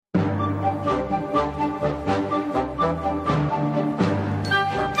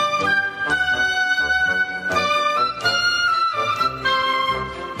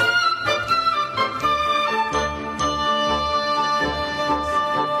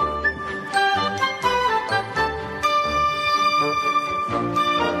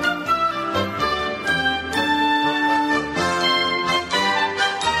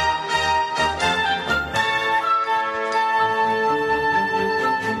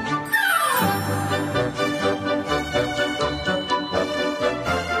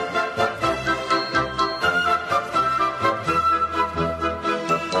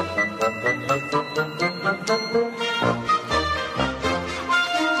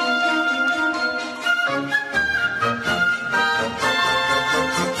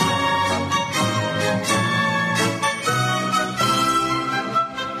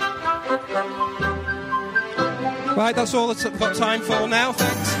right, that's all I've got time for now,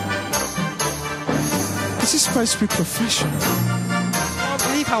 thanks. This is supposed to be professional. I can't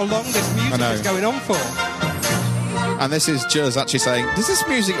believe how long this music is going on for. And this is Juz actually saying, does this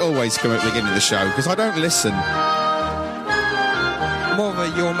music always come at the beginning of the show? Because I don't listen. More of a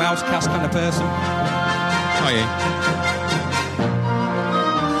Your Mousecast kind of person. Are you?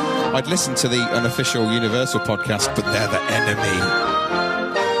 I'd listen to the unofficial Universal podcast, but they're the enemy.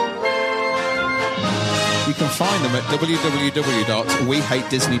 You can find them at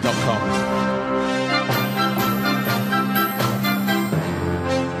www.wehatedisney.com.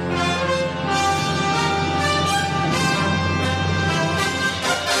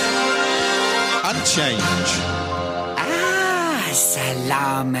 Change.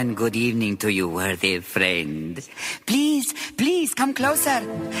 Salam and good evening to you, worthy friend. Please come closer.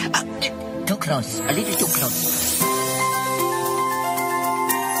 Too close, a little too close.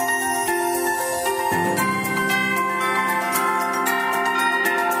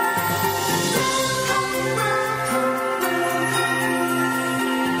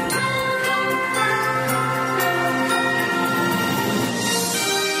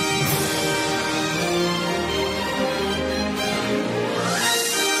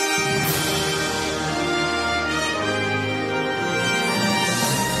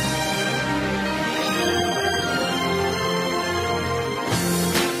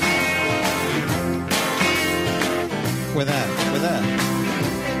 We're there.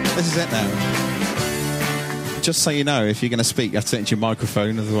 This is it now. Just so you know, if you're going to speak, you have to into your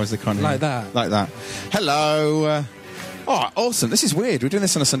microphone, otherwise they kind of... Like that. Like that. Hello. Awesome. This is weird. We're doing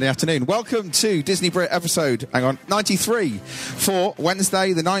this on a Sunday afternoon. Welcome to Disneybrit episode, 93, for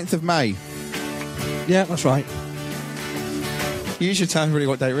Wednesday, the 9th of May. Yeah, that's right. You should tell everybody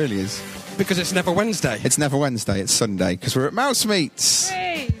what day it really is. Because it's never Wednesday. It's never Wednesday, it's Sunday, because we're at Mousemeets.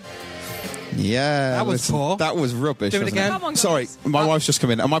 Hey. Yeah. That was poor. That was rubbish. Do it again. Come on, guys. Sorry, my wife's just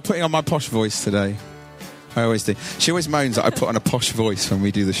come in. Am I putting on my posh voice today? I always do. She always moans that I put on a posh voice when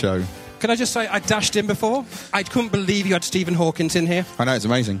we do the show. Can I just say, I dashed in before. I couldn't believe you had Stephen Hawkins in here. I know, it's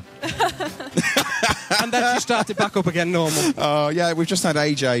amazing. And then she started back up again normal. Yeah, we've just had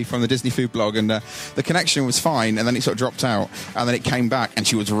AJ from the Disney Food blog, and the connection was fine, and then it sort of dropped out, and then it came back, and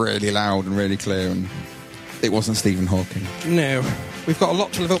she was really loud and really clear, and it wasn't Stephen Hawking. No. We've got a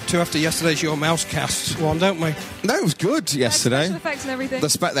lot to live up to after yesterday's Your Mousecast one, don't we? No, it was good yesterday. Special effects and everything. They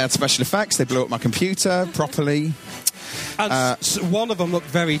had special effects. They blew up my computer properly. And one of them looked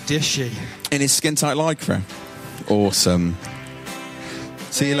very dishy. In his skin-tight lycra. Awesome.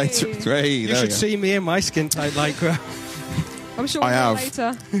 See you later. Hey, You should see me in my skin-tight lycra. I'm sure we'll I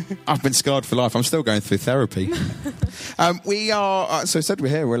later. I've been scarred for life. I'm still going through therapy. We are, so I said we're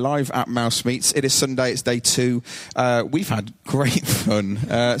here. We're live at Mousemeets. It is Sunday. It's day 2. We've had great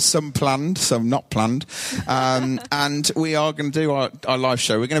fun. Some planned, some not planned. And we are going to do our live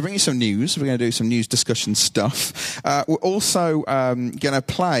show. We're going to bring you some news. We're going to do some news discussion stuff. We're also going to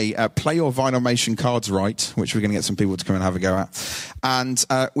play your Vinylmation cards right, which we're going to get some people to come and have a go at. And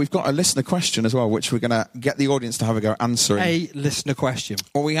we've got a listener question as well, which we're going to get the audience to have a go answering. A listener question.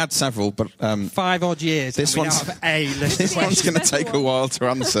 Well, we had several, but 5 odd years. this and we one's now have a listener this question. one's going to take a while to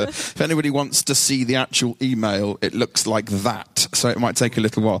answer. If anybody wants to see the actual email, it looks like that, so it might take a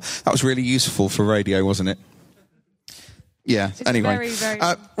little while. That was really useful for radio, wasn't it? Yeah. It's anyway, very, very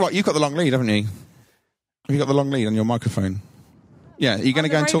right, you've got the long lead, haven't you? Have you got the long lead on your microphone? Yeah. Are you going to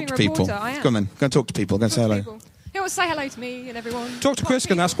go and talk to people? Go on then. Go and talk to people. Go and say hello. People. Who wants to say hello to me and everyone? Talk to Chris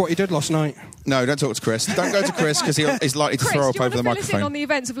and ask what he did last night. No, don't talk to Chris. Don't go to Chris because he's likely to Chris, throw do up you over the want to fill us in microphone. on the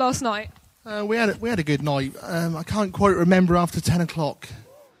events of last night? We had a good night. I can't quite remember after 10 o'clock.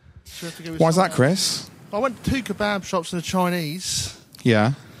 So Why's that, Chris? I went to 2 kebab shops and a Chinese.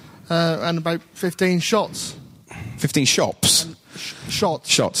 Yeah. And about 15 shots. 15 shops? Shots.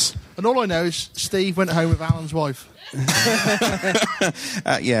 Shots. And all I know is Steve went home with Alan's wife.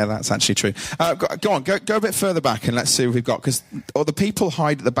 Yeah, that's actually true. Go on, go a bit further back and let's see what we've got. Because the people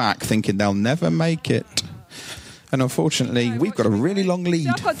hide at the back thinking they'll never make it. And unfortunately, we've got a really long lead.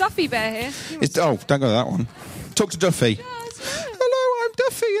 I've got Duffy Bear here. Don't go to that one. Talk to Duffy. Hello, I'm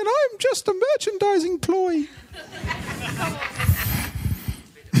Duffy and I'm just a merchandising ploy.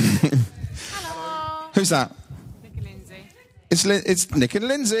 Hello. Who's that? Nick and Lindsay. It's Nick and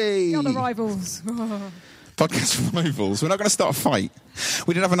Lindsay. You're the rivals. Podcast rivals. We're not going to start a fight.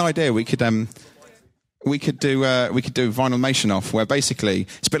 We did have an idea. We could do Vinylmation off, where basically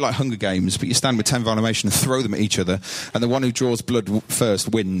it's a bit like Hunger Games, but you stand with 10 Vinylmation and throw them at each other, and the one who draws blood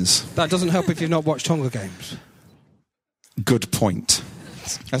first wins. That doesn't help if you've not watched Hunger Games. Good point.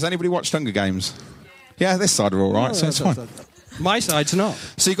 Has anybody watched Hunger Games? Yeah, this side are all right, so it's fine. My side's not.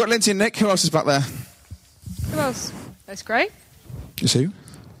 So you've got Lindsay and Nick. Who else is back there? Who else? That's great. Is who?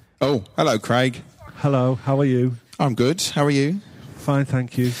 Oh, hello, Craig. Hello, how are you? I'm good. How are you? Fine,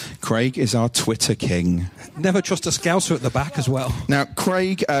 thank you. Craig is our Twitter king. Never trust a Scouser at the back as well. Now,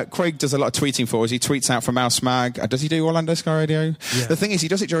 Craig does a lot of tweeting for us. He tweets out for Mouse Mag. Does he do Orlando Sky Radio? Yeah. The thing is, he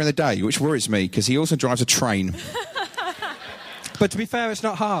does it during the day, which worries me, because he also drives a train. But to be fair, it's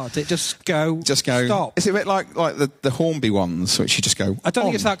not hard. It just go. Stop. Is it a bit like the Hornby ones, which you just go I don't on?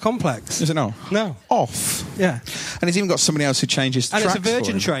 think it's that complex. Is it not? No. Off. Yeah. And he's even got somebody else who changes And tracks it's a Virgin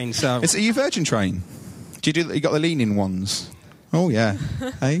for him. train, so... Are you Virgin train? Do you got the leaning ones? Oh, yeah.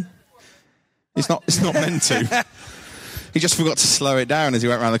 Hey? It's not meant to. He just forgot to slow it down as he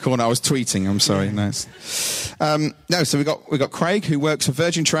went around the corner. I was tweeting. I'm sorry. No. So we got Craig, who works for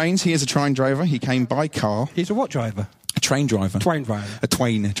Virgin Trains. He is a train driver. He came by car. He's a what driver? A train driver. Train driver. A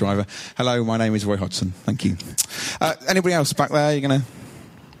Twain driver. Hello, my name is Roy Hodgson. Thank you. Anybody else back there? You're going to...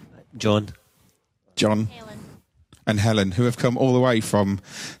 John. Helen. And Helen, who have come all the way from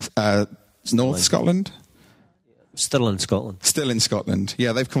North Scotland? Still in Scotland. Still in Scotland.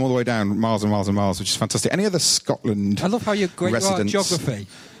 Yeah, they've come all the way down miles and miles and miles, which is fantastic. Any other Scotland I love how you're great at geography.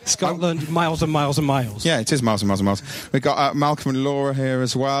 Scotland, miles and miles and miles. Yeah, it is miles and miles and miles. We've got Malcolm and Laura here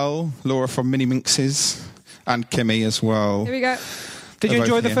as well. Laura from Mini Minxes. And Kimmy as well. Here we go. Did you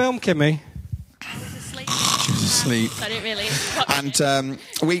enjoy the film, Kimmy? She was asleep. I didn't really. And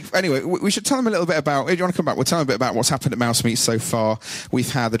we should tell them a little bit about... If you want to come back, we'll tell them a bit about what's happened at Mousemeets so far.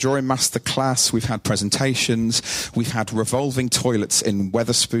 We've had the drawing master class, we've had presentations, we've had revolving toilets in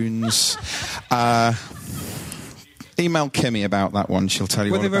Weatherspoons. Email Kimmy about that one, she'll tell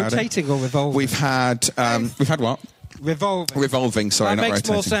you all about it. Were they rotating or revolving? We've had what? Revolving, sorry, that not rotating. makes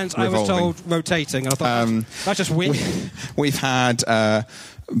more sense. Revolving. I was told rotating. I thought that's just weird. We've had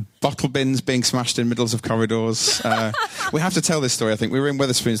bottle bins being smashed in middles of corridors. We have to tell this story, I think. We were in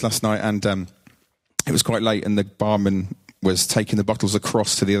Weatherspoons last night and it was quite late and the barman was taking the bottles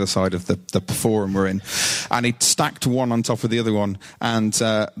across to the other side of the forum we're in. And he'd stacked one on top of the other one and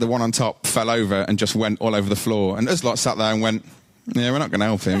the one on top fell over and just went all over the floor. And us lot sat there and went... Yeah, we're not going to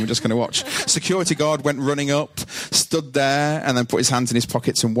help him. We're just going to watch. Security guard went running up, stood there, and then put his hands in his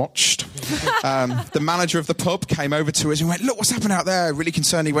pockets and watched. The manager of the pub came over to us and went, "Look, what's happened out there?" Really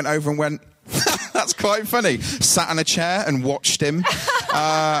concerned, he went over and went, "That's quite funny." Sat in a chair and watched him.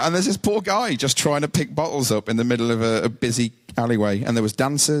 And there's this poor guy just trying to pick bottles up in the middle of a busy alleyway. And there was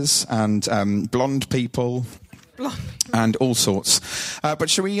dancers and blonde people. And all sorts. But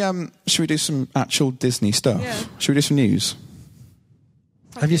should we do some actual Disney stuff? Yeah. Should we do some news?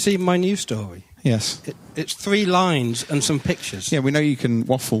 Have you seen my news story? Yes. It's 3 lines and some pictures. Yeah, we know you can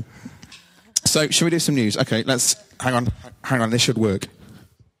waffle. So, should we do some news? Okay, let's... Hang on, this should work.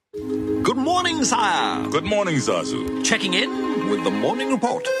 Good morning, sire. Good morning, Zazu. Checking in with the morning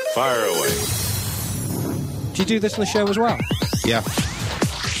report. Fire away. Do you do this on the show as well? Yeah.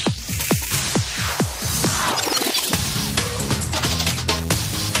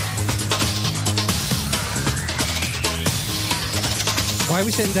 Why are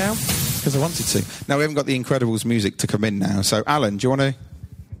we sitting down? Because I wanted to. Now, we haven't got the Incredibles music to come in now. So, Alan, do you want to...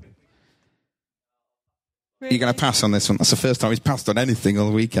 Really? You're going to pass on this one. That's the first time he's passed on anything all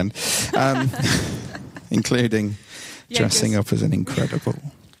weekend. Including dressing up as an Incredible.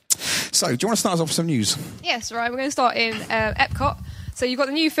 So, do you want to start us off with some news? Yes, right. We're going to start in Epcot. So you've got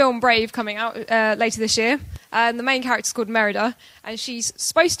the new film Brave coming out later this year. And the main character's called Merida. And she's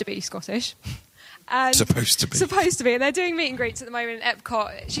supposed to be Scottish. And supposed to be, and they're doing meet and greets at the moment in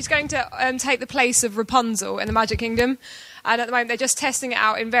Epcot. She's going to take the place of Rapunzel in the Magic Kingdom, and at the moment they're just testing it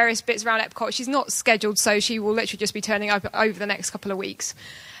out in various bits around Epcot. She's not scheduled, so she will literally just be turning up over the next couple of weeks.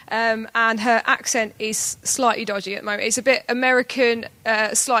 And her accent is slightly dodgy at the moment. It's a bit American,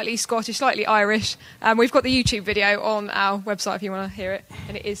 slightly Scottish, slightly Irish. We've got the YouTube video on our website if you want to hear it,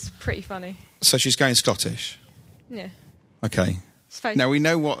 and it is pretty funny. So she's going Scottish? Yeah. Okay. Now, we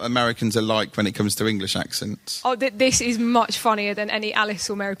know what Americans are like when it comes to English accents. Oh, this is much funnier than any Alice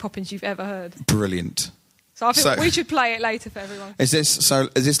or Mary Poppins you've ever heard. Brilliant. So I think we should play it later for everyone. Is this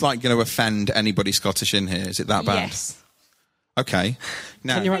like going to offend anybody Scottish in here? Is it that bad? Yes. Okay.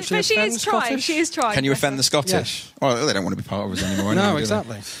 Now, can you actually but she is trying. Can you offend the Scottish? Yeah. Well, they don't want to be part of us anymore. No,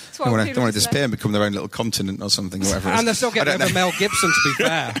 exactly. They want to disappear and become their own little continent or something, whatever it is. And they're still getting over Mel Gibson, to be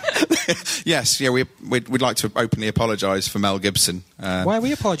fair. Yes, yeah, we'd like to openly apologise for Mel Gibson. Why are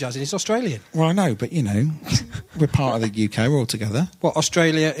we apologising? He's Australian. Well, I know, but, you know, we're part of the UK, we're all together. What,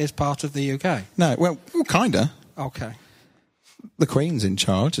 Australia is part of the UK? No, well kind of. Okay. The Queen's in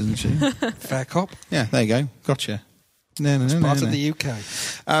charge, isn't she? Fair cop. Yeah, there you go. Gotcha. It's part of the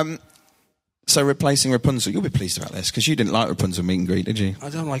UK. So replacing Rapunzel, you'll be pleased about this because you didn't like Rapunzel meet and greet, did you? I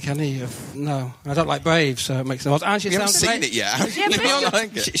don't like any of... No. I don't like Brave, so it makes no odds. And You haven't seen it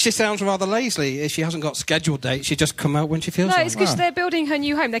yet. She sounds rather lazily. She hasn't got scheduled dates. She just come out when she feels like. No, it's because they're building her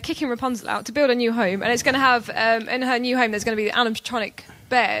new home. They're kicking Rapunzel out to build a new home, and it's going to have in her new home. There's going to be the animatronic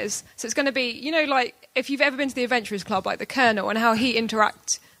bears. So it's going to be, like if you've ever been to the Adventurers Club, like the Colonel, and how he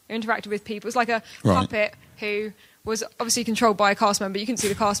interacted with people. It's like a puppet who was obviously controlled by a cast member. You can see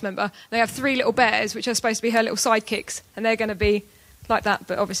the cast member. They have 3 little bears, which are supposed to be her little sidekicks, and they're going to be like that,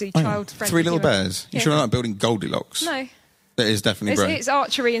 but obviously child-friendly. 3 little bears? You sure they're not building Goldilocks? No. That is definitely Brave. It's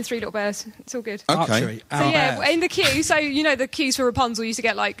archery and 3 little bears. It's all good. Okay. Archery. So yeah, in the queue, so the queues for Rapunzel used to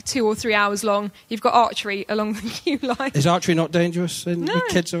get like 2 or 3 hours long. You've got archery along the queue line. Is archery not dangerous with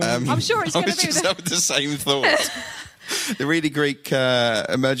kids around? I'm sure it's going to be. I was just having the same thought. The Really Greek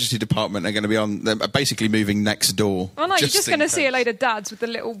emergency department are going to be on. They're basically moving next door. Oh no, you're just going to see a load of dads with the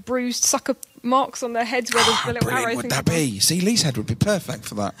little bruised sucker marks on their heads where the little arrow would that be? See, Lee's head would be perfect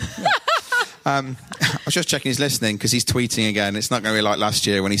for that. Yeah. I was just checking he's listening because he's tweeting again. It's not going to be like last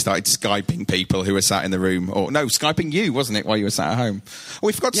year when he started Skyping people who were sat in the room. Or no, Skyping you, wasn't it, while you were sat at home? Oh,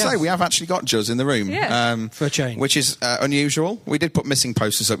 we forgot to say, we have actually got Juz in the room. Yeah. For a change. Which is unusual. We did put missing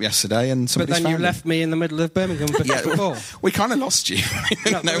posters up yesterday and somebody's But then you found left me in the middle of Birmingham before. We kind of lost you.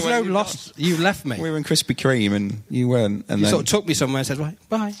 There was no lost. You left me. We were in Krispy Kreme and you weren't. And you then sort of took me somewhere and said, right,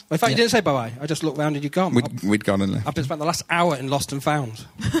 bye. In fact, you didn't say bye-bye. I just looked round and you'd gone. We'd gone and left. I've been spent the last hour in Lost and Found.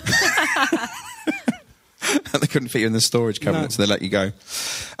 They couldn't fit you in the storage cabinet, so they let you go.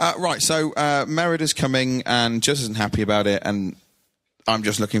 Right, so Merida's coming, and Juz isn't happy about it, and I'm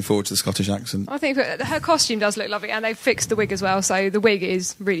just looking forward to the Scottish accent. I think her costume does look lovely, and they've fixed the wig as well, so the wig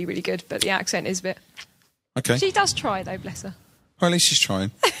is really, really good, but the accent is a bit... Okay. She does try, though, bless her. Well, at least she's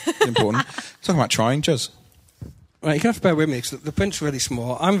trying. It's important. Talking about trying, Juz. Right, you have to bear with me, because the print's really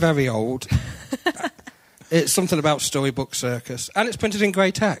small. I'm very old. It's something about Storybook Circus, and it's printed in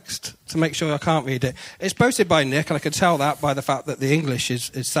grey text to make sure I can't read it. It's posted by Nick, and I can tell that by the fact that the English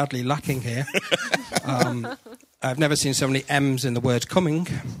is sadly lacking here. I've never seen so many M's in the word coming.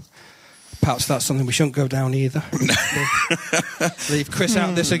 Perhaps that's something we shouldn't go down either. Leave Chris out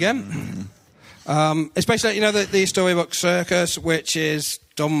of this again. It's basically, the Storybook Circus, which is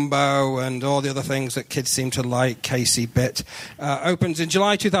Dumbo and all the other things that kids seem to like, Casey Bit, opens in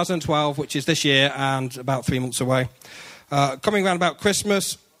July 2012, which is this year and about 3 months away. Coming around about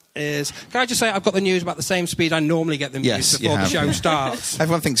Christmas is... Can I just say I've got the news about the same speed I normally get the news before the show starts.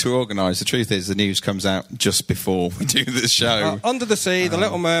 Everyone thinks we're organised. The truth is the news comes out just before we do the show. Under the Sea, The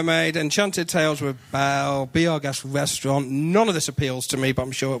Little Mermaid, Enchanted Tales with Belle, Be Our Guest Restaurant. None of this appeals to me, but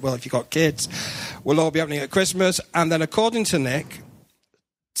I'm sure it will if you've got kids. We'll all be opening at Christmas. And then according to Nick...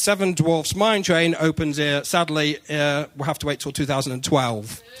 Seven Dwarfs Mine Train opens here. Sadly, we'll have to wait till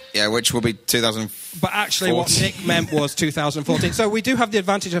 2012. Yeah, which will be 2014. But actually, what Nick meant was 2014. So we do have the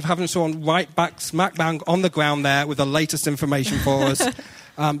advantage of having someone right back, smack bang on the ground there with the latest information for us.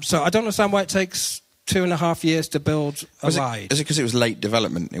 So I don't understand why it takes 2.5 years to build a ride. Is it because it was late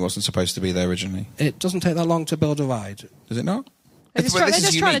development? It wasn't supposed to be there originally? It doesn't take that long to build a ride. Does it not? They're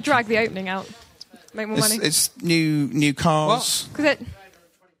just trying to drag the opening out. Make more money. It's new cars. What?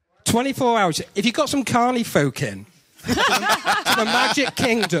 24 hours. If you've got some carny folk in to the Magic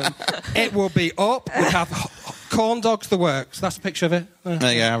Kingdom, it will be up. We'll have corn dogs, the works. That's a picture of it.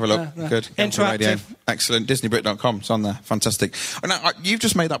 There you go, have a look. Good. Interactive. Excellent. Disneybrit.com. It's on there. Fantastic. Now, you've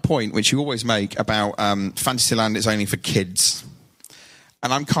just made that point, which you always make, about Fantasyland is only for kids.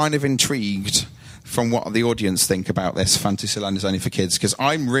 And I'm kind of intrigued from what the audience think about this Fantasyland is only for kids, because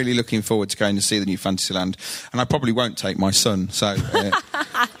I'm really looking forward to going to see the new Fantasyland, and I probably won't take my son, so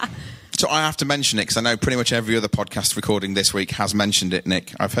so I have to mention it, because I know pretty much every other podcast recording this week has mentioned it,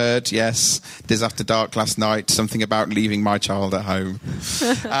 Nick. I've heard, yes, Diz After Dark last night, something about leaving my child at home.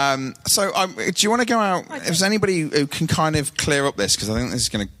 So do you want to go out, if there's anybody who can kind of clear up this, because I think this is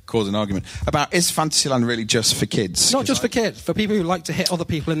going to cause an argument, about is Fantasyland really just for kids? Not just for kids, for people who like to hit other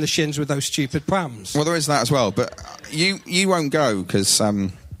people in the shins with those stupid prams. Well, there is that as well, but you won't go, because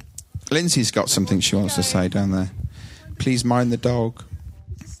Lindsay's got something she wants to say down there. Please mind the dog.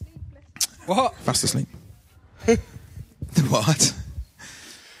 What? Fast asleep. What?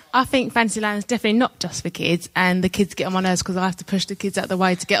 I think Fantasyland is definitely not just for kids, and the kids get on my nerves because I have to push the kids out the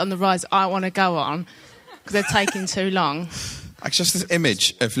way to get on the rides I want to go on because they're taking too long. It's just this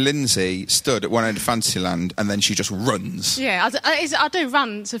image of Lindsay stood at one end of Fantasyland and then she just runs. Yeah, I do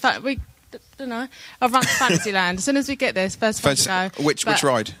run. So I don't know. I run to Fantasyland as soon as we get there. First to go. Which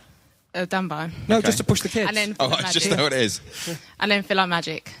ride? Dumbo. No, okay. Just to push the kids. And then I just know what it is. And then Philo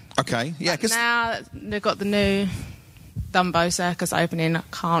Magic. Okay, yeah. Now they've got the new Dumbo Circus opening. I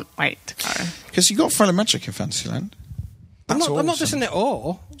can't wait to go. Because you got Fellow Magic in Fantasyland. I'm That's not awesome. dissing it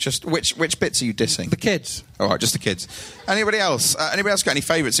all. Just which bits are you dissing? The kids. All right, just the kids. Anybody else? Anybody else got any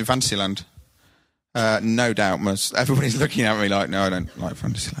favourites in Fantasyland? No doubt. Everybody's looking at me like, no, I don't like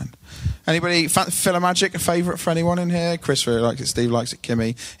Fantasyland. Anybody? Philomagic, a favourite for anyone in here? Chris really likes it. Steve likes it.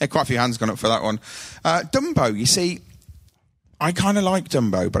 Kimmy. Yeah, quite a few hands gone up for that one. Dumbo, you see, I kind of like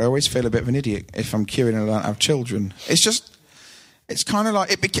Dumbo, but I always feel a bit of an idiot if I'm queuing and I don't have children. It's kind of like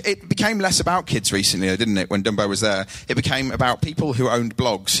it became less about kids recently, didn't it? When Dumbo was there, it became about people who owned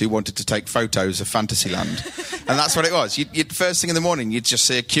blogs who wanted to take photos of Fantasyland, and that's what it was. You'd first thing in the morning, you'd just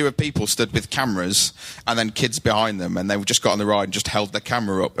see a queue of people stood with cameras, and then kids behind them, and they just got on the ride and just held their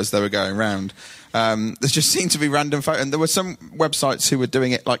camera up as they were going round. There just seemed to be random photos, and there were some websites who were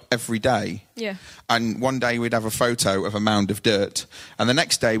doing it like every day. Yeah. And one day we'd have a photo of a mound of dirt, and the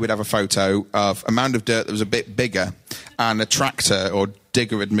next day we'd have a photo of a mound of dirt that was a bit bigger, and a tractor or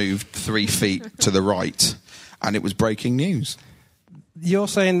digger had moved 3 feet to the right, and it was breaking news. You're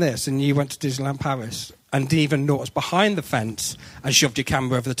saying this, and you went to Disneyland Paris and didn't even know what was behind the fence and shoved your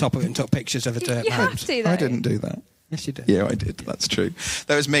camera over the top of it and took pictures of the dirt You have mounds. to, though. I didn't do that. Yes, you did. Yeah, I did. That's true.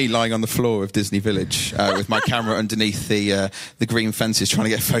 That was me lying on the floor of Disney Village with my camera underneath the green fences trying to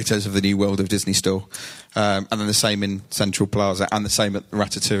get photos of the new World of Disney store. And then the same in Central Plaza and the same at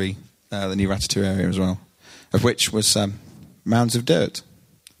Ratatouille, the new Ratatouille area as well, of which was mounds of dirt.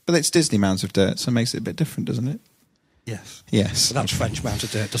 But it's Disney mounds of dirt, so it makes it a bit different, doesn't it? Yes. Yes. But that's French mound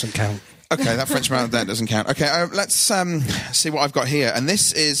of dirt, doesn't count. Okay, that French mound of dirt doesn't count. Okay, let's see what I've got here. And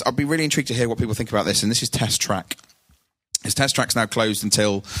this is, I'll be really intrigued to hear what people think about this, and this is Test Track. His Test Track's now closed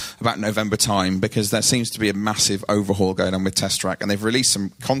until about November time because there seems to be a massive overhaul going on with Test Track, and they've released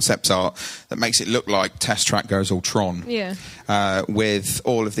some concept art that makes it look like Test Track goes all Tron. Yeah. With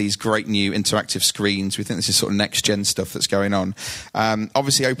all of these great new interactive screens. We think this is sort of next-gen stuff that's going on.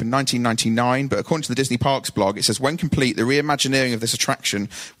 Obviously opened 1999, but according to the Disney Parks blog, it says, when complete, the reimagineering of this attraction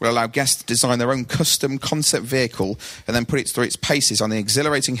will allow guests to design their own custom concept vehicle and then put it through its paces on the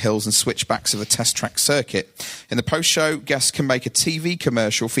exhilarating hills and switchbacks of the Test Track circuit. In the post-show, guests can make a TV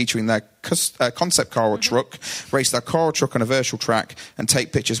commercial featuring their concept car or truck, race their car or truck on a virtual track, and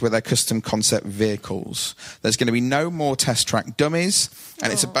take pictures with their custom concept vehicles. There's going to be no more Test Track dummies,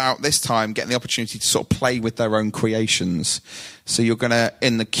 and it's about this time getting the opportunity to sort of play with their own creations. So you're going to,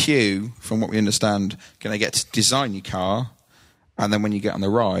 in the queue, from what we understand, going to get to design your car, and then when you get on the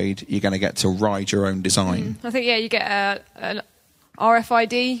ride, you're going to get to ride your own design. I think, you get an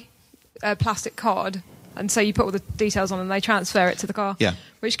RFID plastic card. And so you put all the details on and they transfer it to the car. Yeah.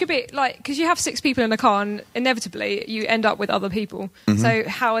 Which could be like, because you have 6 people in a car and inevitably you end up with other people. Mm-hmm. So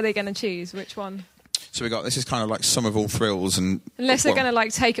how are they going to choose which one? So this is kind of like Sum of All Thrills. And Unless they're going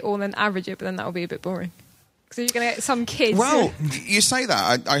to take it all and then average it, but then that will be a bit boring. Because you're going to get some kids. Well, you say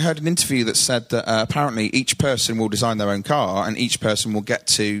that. I heard an interview that said that apparently each person will design their own car and each person will get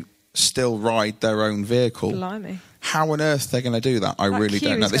to still ride their own vehicle. Blimey. How on earth they're going to do that, I really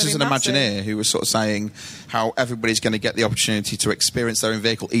don't know. This is an massive. Imagineer who was sort of saying how everybody's going to get the opportunity to experience their own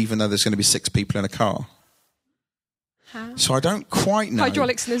vehicle, even though there's going to be 6 people in a car. How? So I don't quite know.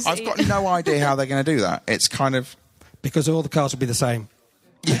 Hydraulics in the I've seat. got no idea how they're going to do that. It's kind of... Because all the cars will be the same.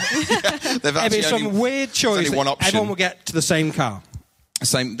 They've It'll be actually some only, weird choice only one that option. everyone will get to the same car.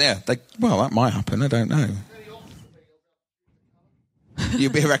 Same, yeah. Well, that might happen. I don't know.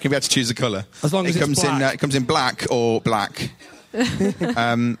 You'll be able to choose a colour. As long as it it's comes black. in, it comes in black or black.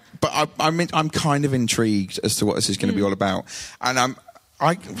 But I'm kind of intrigued as to what this is going to be all about, and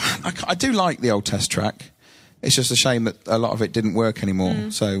I do like the old Test Track. It's just a shame that a lot of it didn't work anymore.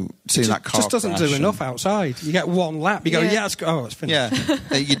 So seeing that car just doesn't do enough outside. You get one lap, you go, it's it's finished.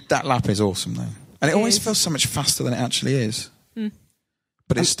 Yeah, that lap is awesome though, and it always feels so much faster than it actually is.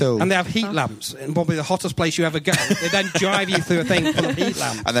 But it's still... And they have heat lamps in probably the hottest place you ever go. They then drive you through a thing full of heat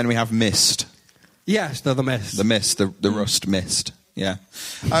lamps. And then we have mist. Yes, the mist. The mist, the rust mist. Yeah.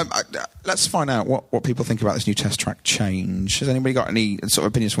 Let's find out what people think about this new Test Track change. Has anybody got any sort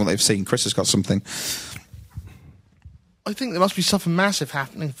of opinions from what they've seen? Chris has got something. I think there must be something massive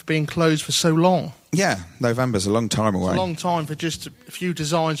happening for being closed for so long. Yeah, November's a long time away. It's a long time for just a few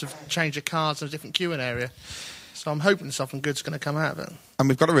designs of change of cards and a different queuing area. So I'm hoping something good's going to come out of it. And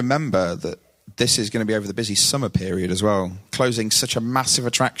we've got to remember that this is going to be over the busy summer period as well. Closing such a massive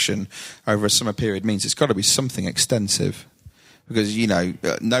attraction over a summer period means it's got to be something extensive. Because,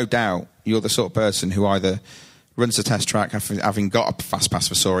 no doubt, you're the sort of person who either runs the Test Track having got a fast pass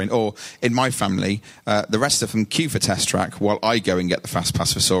for Soaring, or in my family, the rest of them queue for Test Track while I go and get the fast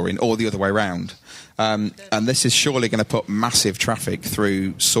pass for Soaring, or the other way round. And this is surely going to put massive traffic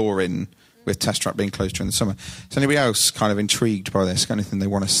through Soaring with Test Track being closed during the summer. Is anybody else kind of intrigued by this? Got anything they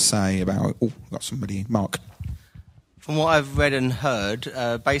want to say about it? Oh, got somebody. Mark. From what I've read and heard,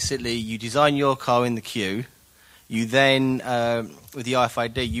 basically you design your car in the queue. You then, with the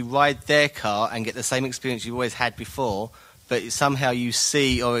RFID, you ride their car and get the same experience you've always had before, but somehow you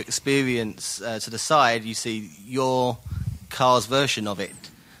see or experience to the side, you see your car's version of it,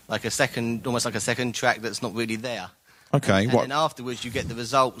 like almost like a second track that's not really there. Okay. And then afterwards, you get the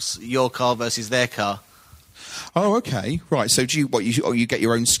results, your car versus their car. Oh, okay. Right. So do you get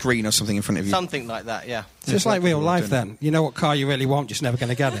your own screen or something in front of you? Something like that, yeah. It's just like real life then. You know what car you really want, just never going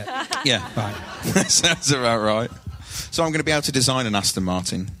to get it. Yeah. Right. That sounds about right. So I'm going to be able to design an Aston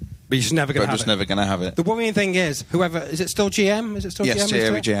Martin. But you're just never going to have it. Just never going to have it. The worrying thing is, is it still GM? Is it still yes,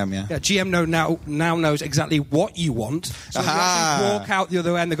 GM? GM, yeah. Yeah, GM now knows exactly what you want. So you actually walk out the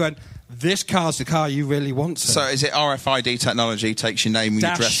other end, they're going, this car's the car you really want. So is it RFID technology takes your name, your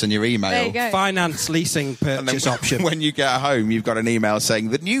address and your email? There you go. Finance, leasing, purchase option. When you get home, you've got an email saying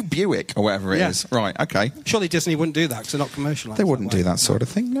the new Buick or whatever it is. Right, okay. Surely Disney wouldn't do that because they're not commercialised. They wouldn't do that sort of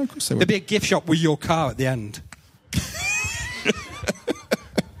thing. No, of course they wouldn't. There'd be a gift shop with your car at the end.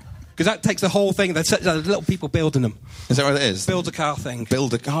 Because that takes the whole thing. There's little people building them. Is that what it is? Build a car thing.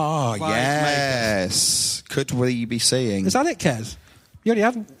 Build a car, yes. Could we be seeing... Is that it, Kez? You already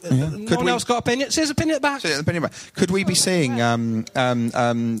have. Yeah. No one else got opinion. Says opinion at the back. Could we be seeing? I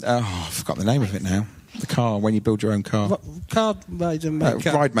forgot the name of it now. The car when you build your own car.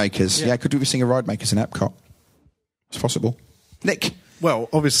 Ride makers. Yeah. Could we be seeing a ride makers in Epcot? It's possible. Nick. Well,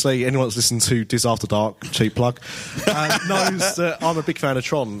 obviously, anyone that's listened to Diz After Dark, cheap plug, knows that I'm a big fan of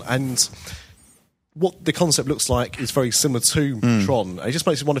Tron, and what the concept looks like is very similar to Tron. It just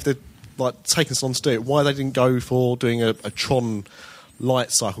makes me wonder if they're taking so long to do it, why they didn't go for doing a Tron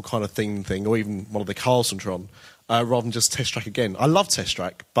light cycle kind of thing, or even one of the cars from Tron, rather than just Test Track again. I love Test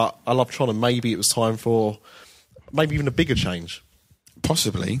Track, but I love Tron, and maybe it was time for maybe even a bigger change.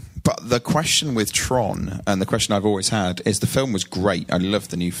 Possibly, but the question with Tron, and the question I've always had, is the film was great. I love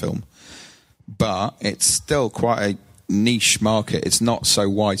the new film, but it's still quite a niche market. It's not so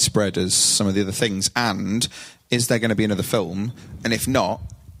widespread as some of the other things. And is there going to be another film? And if not,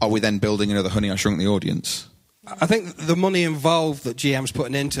 are we then building another Honey, I Shrunk the Audience? I think the money involved that GM's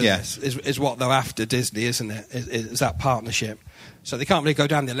putting into this is what they're after, Disney, isn't it? Is that partnership. So they can't really go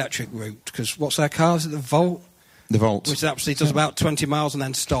down the electric route, because what's their car? Is it the Volt? The Volt. Which actually does about 20 miles and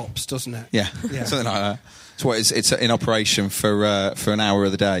then stops, doesn't it? Yeah. Something like that. So it's in operation for an hour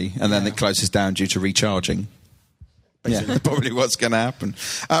of the day, and then it closes down due to recharging. Basically. Yeah, probably what's going to happen.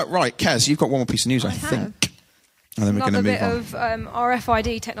 Right, Kaz, you've got one more piece of news, I think. And then we're going to move on. Another bit of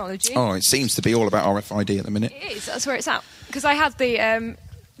RFID technology. Oh, it seems to be all about RFID at the minute. It is. That's where it's at. Because I had the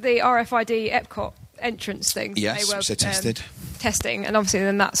RFID Epcot entrance thing. Yes, they were which they tested. Testing, and obviously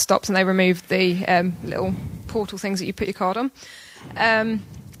then that stopped, and they removed the little portal things that you put your card on. And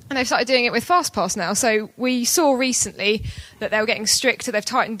they've started doing it with FastPass now. So we saw recently that they were getting stricter. They've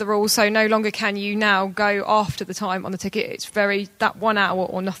tightened the rules, so no longer can you now go after the time on the ticket. It's that 1 hour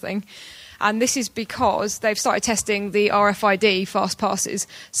or nothing. And this is because they've started testing the RFID fast passes.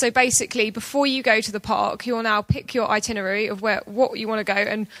 So basically, before you go to the park, you'll now pick your itinerary of what you want to go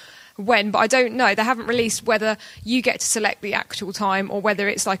and when. But I don't know. They haven't released whether you get to select the actual time or whether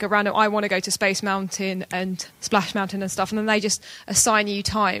it's like a random, I want to go to Space Mountain and Splash Mountain and stuff. And then they just assign you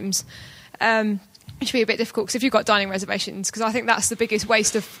times. Which would be a bit difficult because if you've got dining reservations, because I think that's the biggest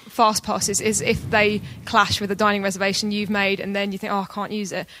waste of fast passes is if they clash with a dining reservation you've made and then you think, I can't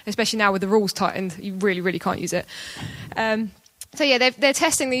use it, especially now with the rules tightened, you really, really can't use it. So yeah, they're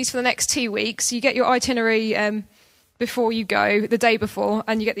testing these for the next 2 weeks. You get your itinerary before you go, the day before,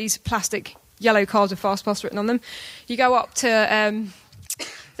 and you get these plastic yellow cards with fast pass written on them. You go up to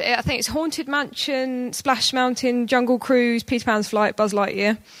I think it's Haunted Mansion, Splash Mountain, Jungle Cruise, Peter Pan's Flight, Buzz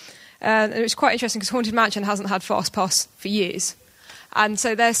Lightyear. And it was quite interesting because Haunted Mansion hasn't had Fast Pass for years. And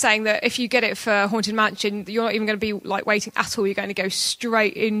so they're saying that if you get it for Haunted Mansion, you're not even going to be waiting at all. You're going to go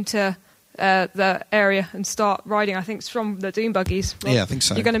straight into the area and start riding. I think it's from the Doom Buggies. Rob. Yeah, I think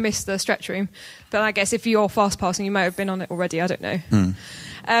so. You're going to miss the stretch room. But I guess if you're fast passing, you may have been on it already. I don't know.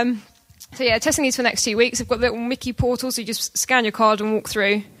 So yeah, testing these for the next 2 weeks. They've got little Mickey portals, so you just scan your card and walk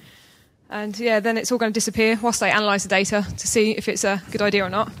through. And yeah, then it's all going to disappear whilst they analyse the data to see if it's a good idea or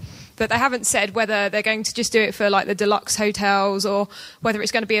not. But they haven't said whether they're going to just do it for the deluxe hotels or whether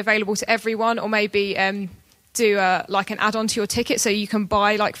it's going to be available to everyone or maybe do an add-on to your ticket so you can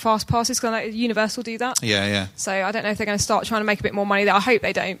buy fast passes because Universal do that. Yeah. So I don't know if they're going to start trying to make a bit more money there. I hope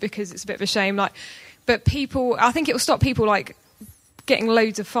they don't because it's a bit of a shame. But people, I think it will stop people getting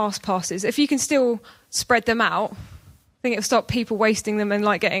loads of fast passes. If you can still spread them out, I think it will stop people wasting them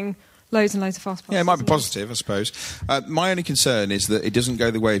and getting loads and loads of fast passes. Yeah, it might be positive, I suppose. My only concern is that it doesn't go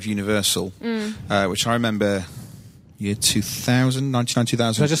the way of Universal, which I remember year 2000, 99,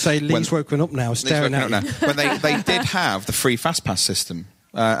 2000. Can I just say, Lee's woken up now, staring at you. When they did have the free fast pass system,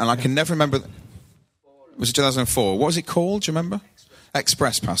 and I can never remember. Was it 2004? What was it called? Do you remember?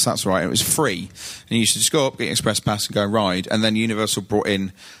 Express Pass, that's right. It was free. And you used to just go up, get your Express Pass and go and ride. And then Universal brought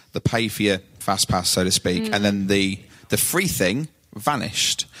in the pay for your Fast Pass, so to speak. And then the free thing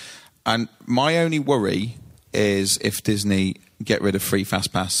vanished. And my only worry is if Disney get rid of free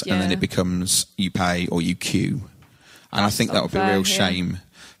Fast Pass and then it becomes you pay or you queue. And I think that would be a real shame.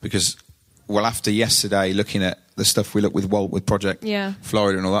 Because, well, after yesterday looking at the stuff we looked with Walt with Project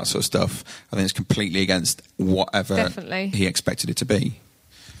Florida and all that sort of stuff, I think it's completely against whatever he expected it to be.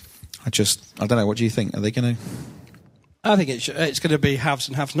 I don't know. What do you think? Are they going to? I think it's going to be haves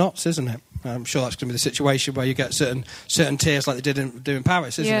and have-nots, isn't it? I'm sure that's going to be the situation where you get certain tiers like they did do in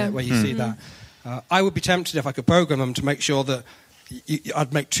Paris, isn't it? Where you see that. I would be tempted if I could program them to make sure that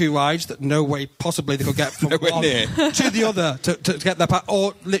I'd make 2 rides that no way possibly they could get from one to the other to get their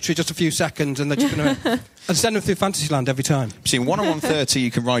or literally just a few seconds, and they're just going to and send them through Fantasyland every time. Between 1 and 1:30 you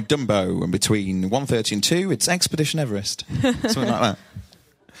can ride Dumbo, and between 1:30 and 2 it's Expedition Everest, something like that.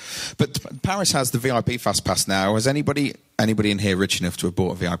 But Paris has the VIP Fast Pass now. Has anybody in here rich enough to have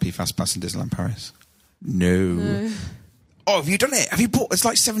bought a VIP Fast Pass in Disneyland Paris? No. Oh, have you done it? Have you bought? It's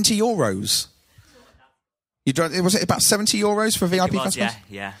like €70. Was it about €70 for a VIP Fast Pass?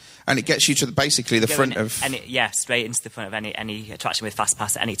 Yeah. And it gets you to basically the front of... straight into the front of any attraction with Fast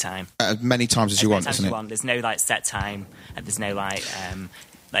Pass at any time. Many times as you want, isn't it? There's no set time, and there's no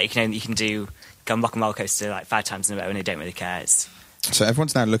you can do go on Rock and Roller Coaster 5 times in a row, and they don't really care. So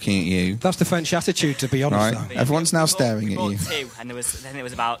everyone's now looking at you. That's the French attitude, to be honest. Right. Everyone's now staring at you. 2, and there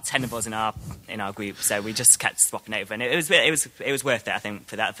was about 10 of us in our group, so we just kept swapping over, and it was worth it, I think,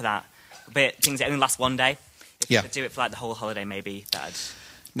 for that. But things that only last one day. If you could do it for the whole holiday, maybe that'd...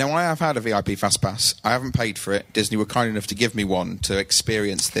 Now, I have had a VIP Fast Pass. I haven't paid for it. Disney were kind enough to give me one to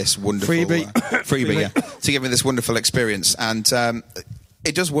experience this wonderful... Freebie, to give me this wonderful experience. And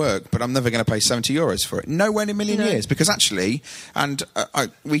it does work, but I'm never going to pay €70 for it. Nowhere in a million years. Because actually, and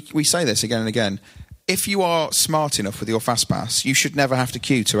we say this again and again, if you are smart enough with your Fast Pass, you should never have to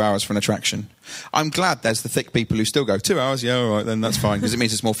queue 2 hours for an attraction. I'm glad there's the thick people who still go, 2 hours, yeah, all right, then that's fine, because it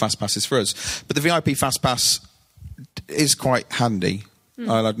means there's more Fast Passes for us. But the VIP Fast Pass is quite handy,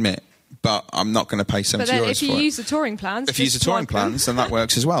 I'll admit, but I'm not going to pay €70 for it. But then if you use the touring plans... If you use the touring plans, then that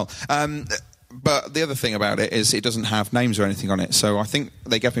works as well. But the other thing about it is it doesn't have names or anything on it. So I think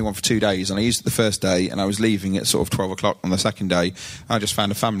they gave me one for 2 days, and I used it the first day, and I was leaving at sort of 12 o'clock on the second day. I just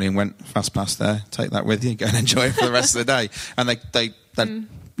found a family and went, Fast Pass there, take that with you, go and enjoy it for the rest of the day. And they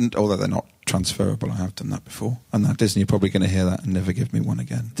although they're not transferable, I have done that before. And that Disney are probably going to hear that and never give me one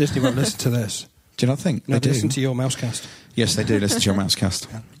again. Disney won't listen to this. Do you not think? No, they do. Listen to your Mousecast. Yes, they do listen to your Mousecast.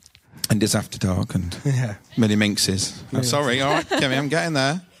 And it's After Dark and Mini Minxes. I'm sorry, all right, Kimmy, I'm getting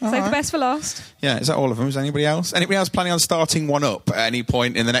there. Save the best for last. Yeah, is that all of them? Is anybody else? Anybody else planning on starting one up at any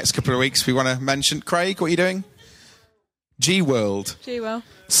point in the next couple of weeks we want to mention? Craig, what are you doing? G-World. G-World.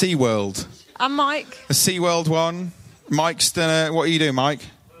 SeaWorld. I'm Mike. The SeaWorld one. Mike's done what are you doing, Mike?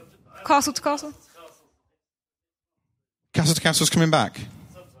 Castle to Castle. Castle to Castle's coming back?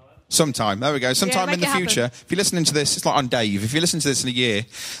 Sometime. There we go. Sometime in the future. If you're listening to this, it's like on Dave. If you listen to this in a year,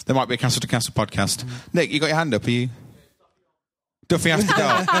 there might be a Castle to Castle podcast. Nick, you got your hand up, are you? Duffy After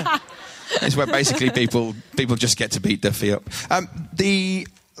Dark. It's where basically people just get to beat Duffy up. The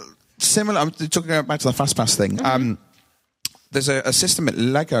similar... I'm talking back to the Fast Pass thing. There's a system at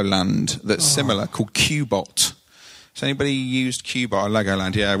Legoland that's similar called Qbot. Has anybody used Qbot at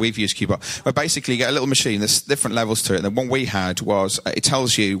Legoland? Yeah, we've used Qbot. Where basically you get a little machine, there's different levels to it. And the one we had was, it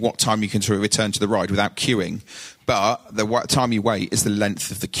tells you what time you can return to the ride without queuing. But the time you wait is the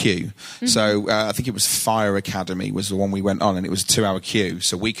length of the queue. So I think it was Fire Academy was the one we went on, and it was a 2-hour queue.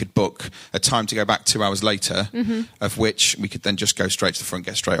 So we could book a time to go back 2 hours later, of which we could then just go straight to the front,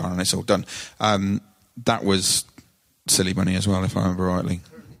 get straight on, and it's all done. That was silly money as well, if I remember rightly.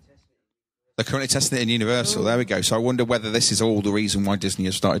 They're currently testing it in Universal. There we go. So I wonder whether this is all the reason why Disney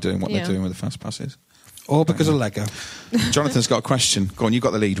has started doing what they're doing with the Fast Passes. Or because of Lego. Jonathan's got a question. Go on, you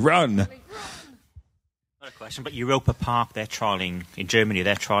got the lead. Run! Not a question, but Europa Park, they're trialling, in Germany,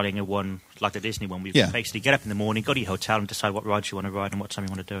 they're trialling a one like the Disney one. We basically get up in the morning, go to your hotel and decide what rides you want to ride and what time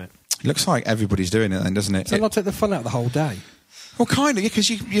you want to do it. It looks like everybody's doing it then, doesn't it? So not take the fun out of the whole day? Well, kind of, because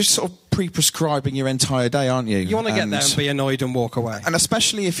you're sort of pre-prescribing your entire day, aren't you? You want to get there and be annoyed and walk away. And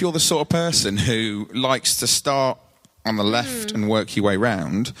especially if you're the sort of person who likes to start on the left and work your way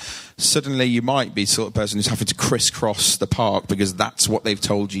round, suddenly you might be the sort of person who's having to crisscross the park because that's what they've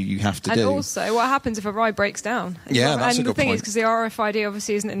told you have to do. And also, what happens if a ride breaks down? Yeah, that's a and good the thing point. is, because the RFID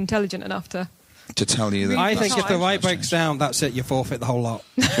obviously isn't intelligent enough to tell you that. I think if the ride breaks down, that's it. You forfeit the whole lot.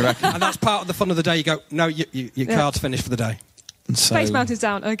 You reckon? And that's part of the fun of the day. You go, no, your card's finished for the day. And so, Space Mountain's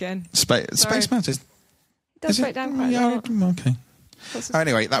down again. Space Mountain Does break down quite a lot. Okay.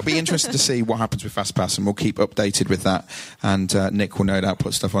 Anyway, that'll be interesting to see what happens with FastPass, and we'll keep updated with that. And Nick will no doubt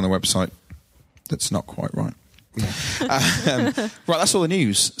put stuff on the website that's not quite right. Right, that's all the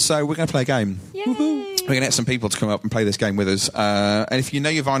news. So we're going to play a game. Yay. We're going to get some people to come up and play this game with us. And if you know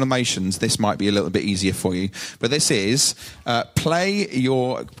your Vinylmations, this might be a little bit easier for you. But this is Play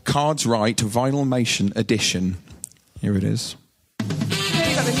Your Cards Right Vinylmation Edition. Here it is. Yeah,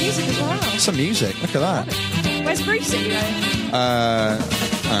 you got the music as well. Some music. Look at that. Where's Bruce at, you know? I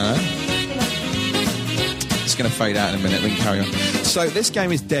don't know. It's going to fade out in a minute. We can carry on. So this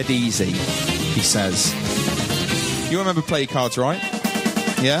game is dead easy, he says. You remember Play Your Cards Right?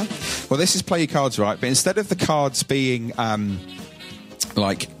 Yeah? Well, this is Play Your Cards Right, but instead of the cards being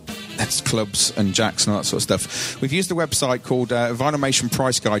like that's clubs and jacks and all that sort of stuff, we've used a website called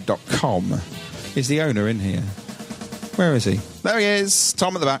vinylmationpriceguide.com. Is the owner in here? Where is he? There he is,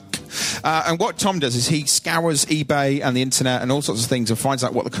 Tom at the back. And what Tom does is he scours eBay and the internet and all sorts of things and finds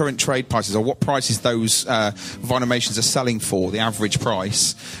out what the current trade prices or what prices those Vinylmations are selling for, the average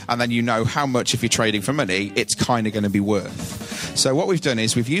price, and then you know how much, if you're trading for money, it's kind of going to be worth. So what we've done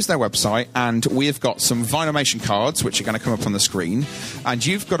is we've used their website and we've got some Vinylmation cards which are going to come up on the screen, and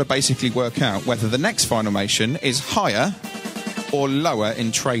you've got to basically work out whether the next Vinylmation is higher or lower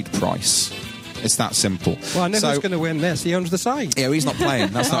in trade price. It's that simple. Well, I know who's going to win this. He owns the site. Yeah, well, he's not playing.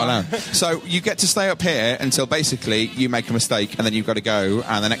 That's not allowed. So you get to stay up here until basically you make a mistake and then you've got to go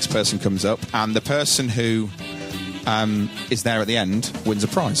and the next person comes up and the person who is there at the end wins a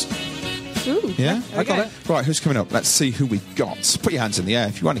prize. Ooh, yeah? Okay. I got it. Right, who's coming up? Let's see who we've got. Put your hands in the air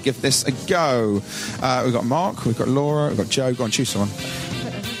if you want to give this a go. We've got Mark, we've got Laura, we've got Joe. Go on, choose someone.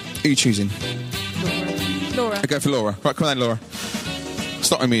 Who are you choosing? Laura. I go for Laura. Right, come on then, Laura.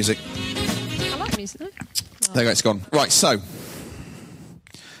 Stop my music. I like music, though. There you go, it's gone. Right, so.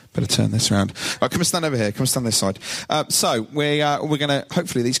 Better turn this around. Right, come and stand over here. Come and stand this side. So, we're going to...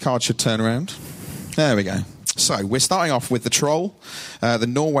 Hopefully these cards should turn around. There we go. So, we're starting off with the Troll, the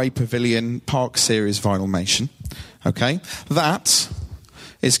Norway Pavilion Park Series Vinylmation. Okay? That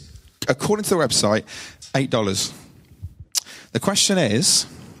is, according to the website, $8. The question is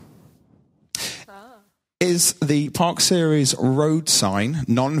the Park Series road sign,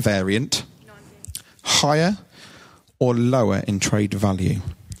 non-variant, higher or lower in trade value?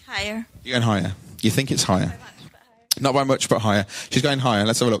 Higher. You're going higher. You think it's higher? Not by much, but higher. She's going higher.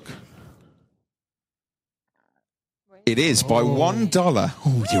 Let's have a look. It is by $1.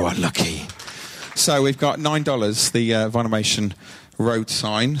 Oh, you are lucky. So we've got $9, the Vinylmation road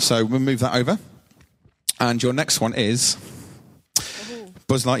sign. So we'll move that over. And your next one is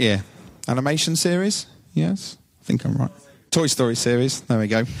Buzz Lightyear. Animation series? Yes, I think I'm right. Toy Story series. There we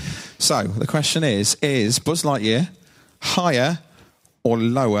go. So the question is Buzz Lightyear higher or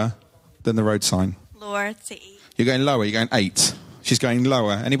lower than the road sign? Lower to 8. You're going lower. You're going 8. She's going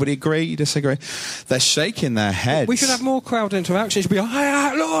lower. Anybody agree? Disagree? They're shaking their heads. We should have more crowd interaction. It should be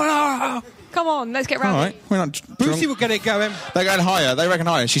like, come on, let's get round all right. it. We're not Brucey will get it going. They're going higher. They reckon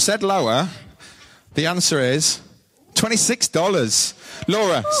higher. She said lower. The answer is $26.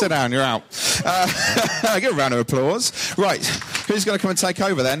 Laura, sit down. You're out. Give a round of applause. Right. Who's going to come and take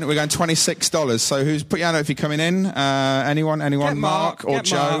over then? We're going $26. So who's... Put your hand up if you're coming in. Anyone? Get Mark or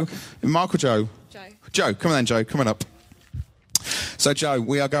Joe? Mark or Joe? Joe. Come on then, Joe. Come on up. So, Joe,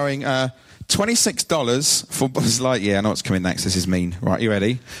 we are going $26 for Buzz Lightyear. I know what's coming next. This is mean. Right, you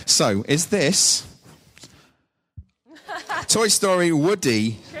ready? So, is this Toy Story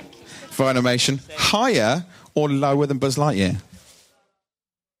Woody Vinylmation higher or lower than Buzz Lightyear?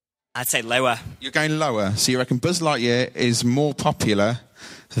 I'd say lower. You're going lower. So you reckon Buzz Lightyear is more popular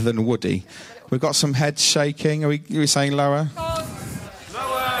than Woody? We've got some heads shaking. Are we saying lower?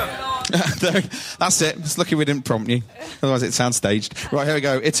 That's it. It's lucky we didn't prompt you. Otherwise it sounds staged. Right, here we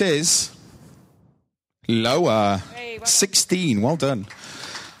go. It is lower. 16. Well done.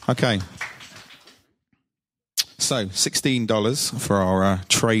 Okay. So, $16 for our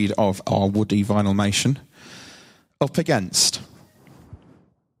trade of our Woody Vinylmation. Up against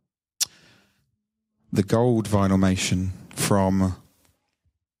the gold Vinylmation from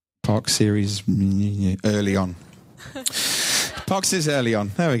Park Series early on. Park Series early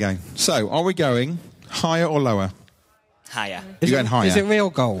on. There we go. So, are we going higher or lower? Higher. You're going higher. Is it real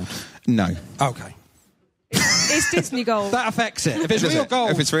gold? No. Okay. It's Disney gold. That affects it. If it's real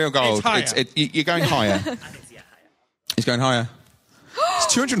gold, if it's real gold, you're going higher. He's going higher.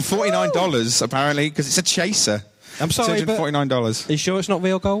 It's $249 apparently because it's a chaser. I'm sorry, $249. Are you sure it's not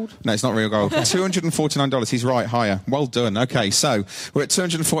real gold? No, it's not real gold. $249. He's right, higher. Well done. Okay, so we're at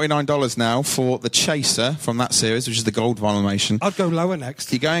 $249 now for the chaser from that series, which is the gold vinyl. I'd go lower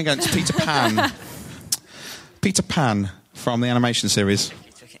next. You're going against Peter Pan. Peter Pan from the animation series.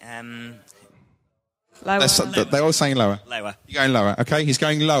 Lower. They're all saying lower. Lower. You're going lower. Okay, he's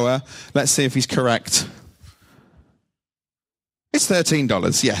going lower. Let's see if he's correct. It's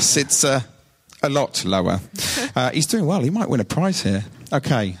 $13. Yes, it's a lot lower. He's doing well. He might win a prize here.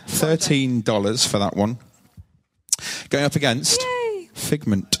 Okay, $13 for that one. Going up against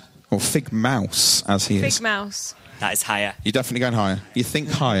Figment, or Fig Mouse, as he is. Fig Mouse. That is higher. You're definitely going higher. You think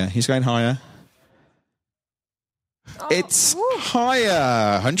higher. He's going higher. It's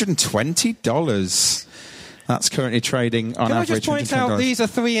higher. $120. That's currently trading on average. Can I just point out these are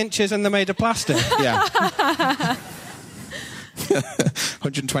 3 inches and they're made of plastic? Yeah.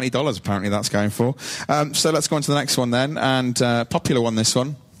 $120 apparently that's going for. So let's go on to the next one then, and popular one, this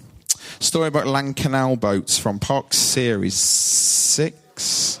one. Story about Land Canal boats from Park Series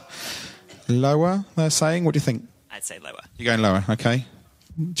 6. Lower, they're saying. What do you think? I'd say lower. You're going lower, okay.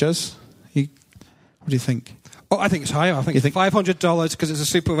 Juz, what do you think? Oh, I think it's higher. I think it's $500 because it's a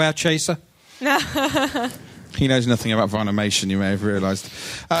super rare chaser. He knows nothing about Vinimation, you may have realised.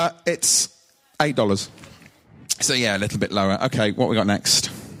 It's $8. So, yeah, a little bit lower. Okay, what we got next?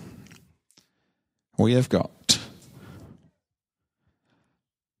 We have got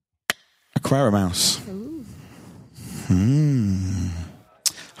Aquarium Mouse.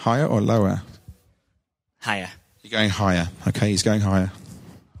 Higher or lower? Higher. You're going higher. Okay, he's going higher.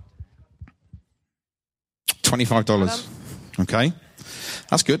 $25. Okay.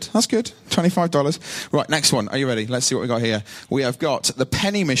 That's good. That's good. $25. Right, next one. Are you ready? Let's see what we got here. We have got the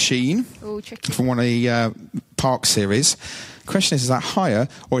Penny Machine from one of the Park series. Question is that higher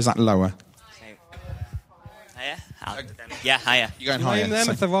or is that lower? Higher? Yeah, higher. You're going higher. Blame them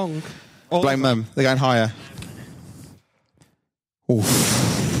if they're wrong. Blame them. They're going higher. Oof.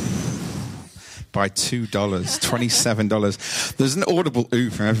 By $2, $27. There's an audible ooh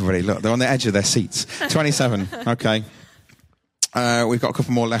from everybody. Look, they're on the edge of their seats. 27. Okay. We've got a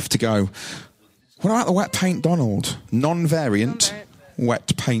couple more left to go. What about the wet paint Donald? Non-variant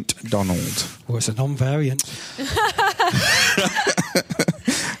wet paint Donald. Oh, it's a non-variant.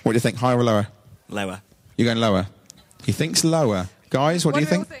 What do you think? Higher or lower? Lower. You're going lower. He thinks lower. Guys, what do you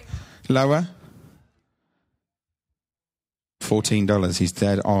think? Lower? $14. He's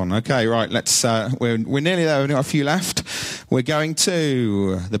dead on. Okay, right. Let's. We're nearly there. We've got a few left. We're going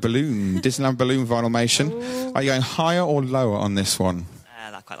to the balloon, Disneyland balloon vinylmation. Are you going higher or lower on this one?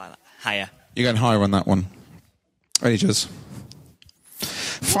 I quite like that. Higher. You're going higher on that one. Ready, Juz?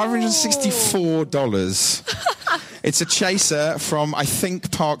 $564. It's a chaser from, I think,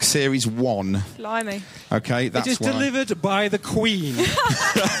 Park Series 1. Blimey. Okay, that's It is delivered by the Queen.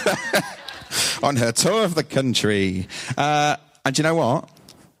 On her tour of the country. And you know what?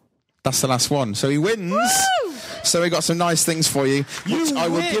 That's the last one. So he wins. Woo! So we got some nice things for you, which I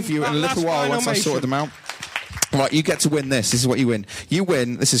will give you in a little while once I've sorted them out. Right, you get to win this. This is what you win. You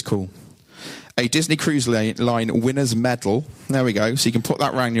win, this is cool, a Disney Cruise Line winner's medal. There we go. So you can put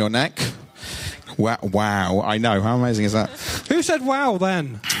that around your neck. Wow, I know. How amazing is that? Who said wow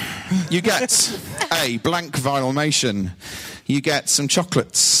then? You get a blank vinylmation. You get some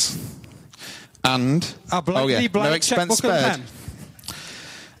chocolates. And a blankly blank no expense checkbook spared. and pen.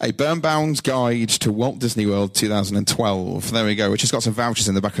 A Burnbound Guide to Walt Disney World 2012. There we go, which has got some vouchers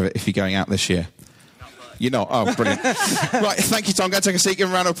in the back of it if you're going out this year. You're not? Oh, brilliant. Right, thank you, Tom. Go and take a seat. Give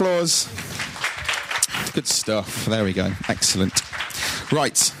him a round of applause. Good stuff. There we go. Excellent.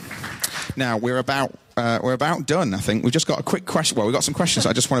 Right. Now, we're about done, I think. We've just got a quick question. Well, we've got some questions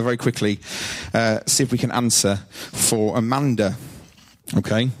I just want to very quickly see if we can answer for Amanda.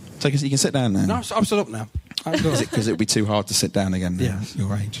 Okay? Take a seat. You can sit down now. No, I'm stood up now. Is it because it would be too hard to sit down again? Yeah.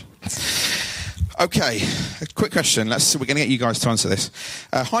 Your age. Okay, a quick question. We're going to get you guys to answer this.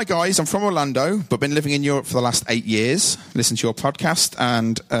 Hi guys, I'm from Orlando, but been living in Europe for the last 8 years. Listen to your podcast,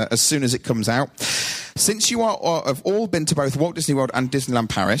 and as soon as it comes out. Since you have all been to both Walt Disney World and Disneyland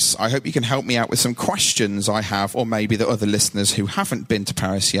Paris, I hope you can help me out with some questions I have, or maybe that other listeners who haven't been to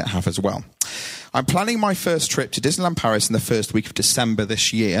Paris yet have as well. I'm planning my first trip to Disneyland Paris in the first week of December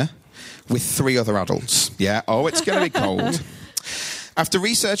this year with 3 other adults. Yeah, it's going to be cold. After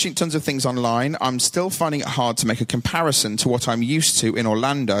researching tons of things online, I'm still finding it hard to make a comparison to what I'm used to in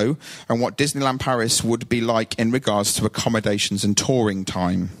Orlando and what Disneyland Paris would be like in regards to accommodations and touring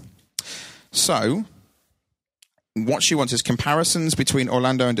time. So, what she wants is comparisons between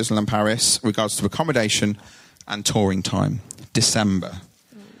Orlando and Disneyland Paris regards to accommodation and touring time. December.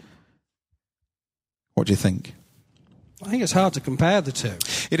 What do you think? I think it's hard to compare the two.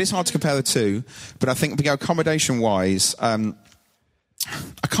 It is hard to compare the two, but I think accommodation-wise, I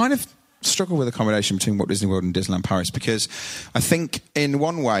kind of struggle with accommodation between Walt Disney World and Disneyland Paris, because I think in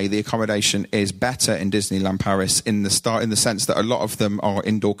one way the accommodation is better in Disneyland Paris in the sense that a lot of them are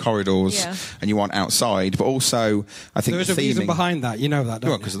indoor corridors and you want outside, but also I think there is the a reason behind that. You know that,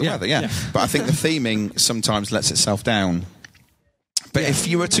 don't you? Because of the weather, yeah. But I think the theming sometimes lets itself down. But if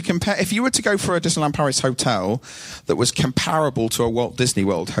you were to go for a Disneyland Paris hotel that was comparable to a Walt Disney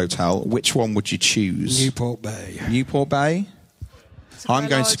World hotel, which one would you choose? Newport Bay. Newport Bay? I'm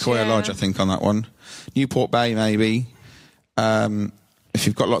going Sequoia Lodge, I think, on that one. Newport Bay, maybe. If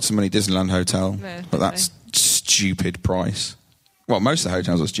you've got lots of money, Disneyland Hotel. No, but that's stupid price. Well, most of the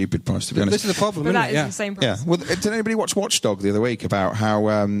hotels are stupid price, to be honest. This is the problem, but isn't that is the same price. Yeah. Well, did anybody watch Watchdog the other week about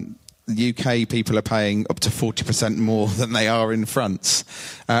how UK people are paying up to 40% more than they are in France?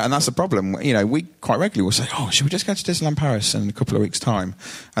 And that's a problem. You know, we quite regularly will say, oh, should we just go to Disneyland Paris in a couple of weeks' time?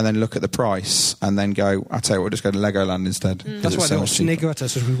 And then look at the price and then go, I tell you what, we'll just go to Legoland instead. That's why they'll snigger at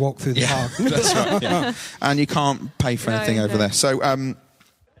us as we walk through the park. That's right, yeah. And you can't pay for anything over there. So,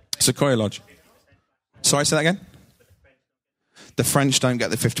 Sequoia Lodge. Sorry, say that again? The French don't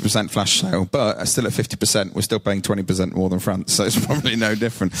get the 50% flash sale, but still at 50%, we're still paying 20% more than France, so it's probably no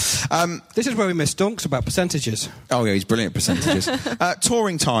different. This is where we miss Dunks about percentages. Oh, yeah, he's brilliant at percentages.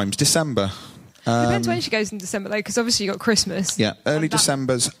 Touring times, December. Depends when she goes in December, though, because obviously you've got Christmas. Yeah, early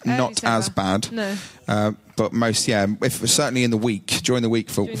December's not as bad. No. But most, certainly in the week, during the week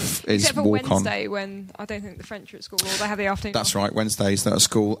is except for walk on. Wednesday, when I don't think the French are at school, or they have the afternoon. That's right, Wednesdays they're at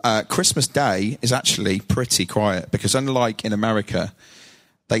school. Christmas Day is actually pretty quiet, because unlike in America,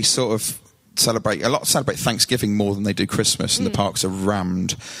 they sort of celebrate Thanksgiving more than they do Christmas, and the parks are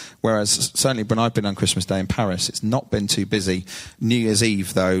rammed. Whereas certainly when I've been on Christmas Day in Paris, it's not been too busy. New Year's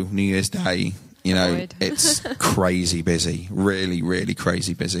Eve, though, New Year's Day, it's crazy busy, really, really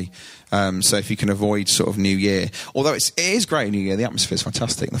crazy busy. So if you can avoid sort of New Year, although it is great New Year, the atmosphere is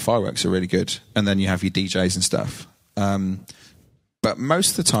fantastic and the fireworks are really good, and then you have your DJs and stuff. But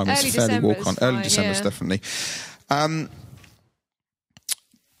most of the time it's fairly walk on. Early December's definitely.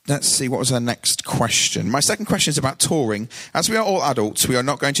 Let's see, what was our next question? My second question is about touring. As we are all adults, we are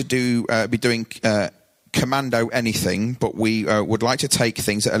not going to be doing commando anything, but we would like to take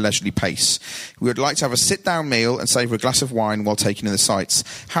things at a leisurely pace. We would like to have a sit-down meal and savour a glass of wine while taking in the sights.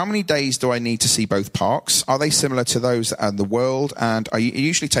 How many days do I need to see both parks? Are they similar to those at the World? And it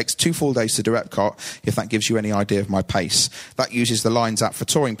usually takes 2 full days to do Epcot, if that gives you any idea of my pace. That uses the Lines app for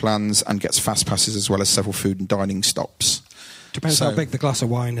touring plans and gets fast passes as well as several food and dining stops. Depends how big the glass of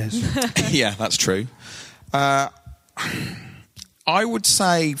wine is. Yeah, that's true. I would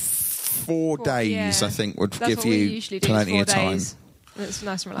say 4 days, I think, would give you plenty of time. It's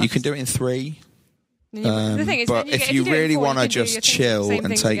nice and relaxed. You can do it in 3. The thing is, but if you really want to just chill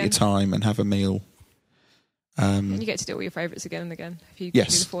and take your time and have a meal. And you get to do all your favourites again and again if you do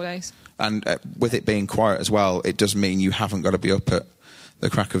the 4 days. And with it being quiet as well, it does mean you haven't got to be up at the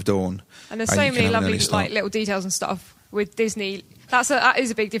crack of dawn. And there's so many lovely little details and stuff with Disney. That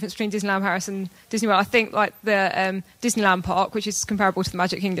is a big difference between Disneyland Paris and Disney World. I think the Disneyland Park, which is comparable to the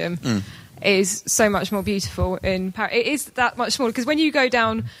Magic Kingdom, is so much more beautiful in Paris. It is that much smaller, because when you go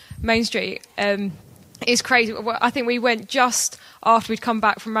down Main Street, it's crazy. I think we went just after we'd come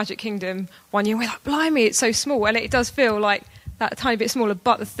back from Magic Kingdom one year. We're like, blimey, it's so small. And it does feel like that tiny bit smaller,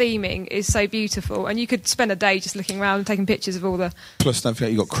 but the theming is so beautiful. And you could spend a day just looking around and taking pictures of all the... Plus, don't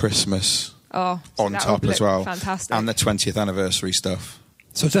forget, you've got Christmas on top as well. Fantastic. And the 20th anniversary stuff.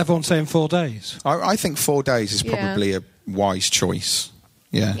 So is everyone saying 4 days? I think 4 days is probably a wise choice.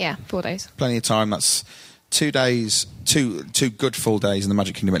 Yeah. Yeah, 4 days. Plenty of time. That's 2 days, two good full days in the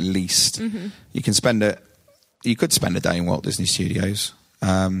Magic Kingdom at least. Mm-hmm. You could spend a day in Walt Disney Studios.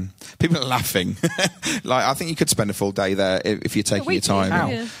 People are laughing. I think you could spend a full day there if you're taking your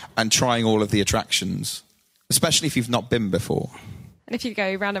time and trying all of the attractions, especially if you've not been before. And if you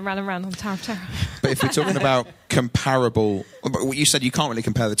go round and round and round on Tower of Terror. But if we're talking about comparable... You said you can't really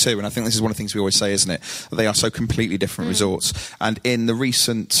compare the two, and I think this is one of the things we always say, isn't it? They are so completely different resorts. And in the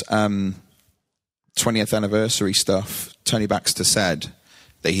recent 20th anniversary stuff, Tony Baxter said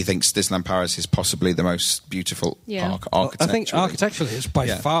that he thinks Disneyland Paris is possibly the most beautiful park architecturally. I think architecturally it's by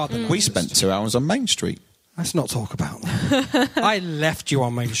far the most. We spent 2 hours on Main Street. Let's not talk about that. I left you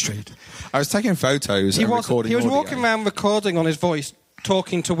on Main Street. I was taking photos and recording He was audio. walking around recording on his voice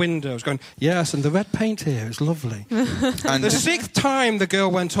talking to windows, going, yes, and the red paint here is lovely. And the 6th time the girl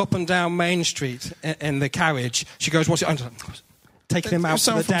went up and down Main Street in the carriage, she goes, what's it? Taking him out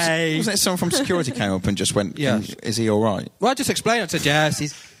for the day. Wasn't it someone from security came up and just went, is he all right? Well, I just explained. I said,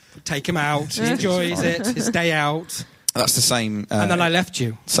 yes, take him out. He enjoys it. His day out. That's the same... and then I left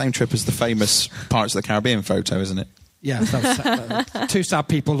you. Same trip as the famous Pirates of the Caribbean photo, isn't it? Yeah, that was two sad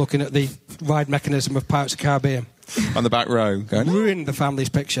people looking at the ride mechanism of Pirates of the Caribbean. On the back row. Going, ruined the family's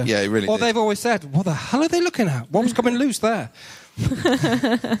picture. Yeah, it really Or did. they've always said, what the hell are they looking at? What was coming loose there?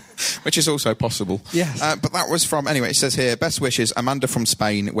 Which is also possible. Yes. But that was from... Anyway, it says here, best wishes, Amanda from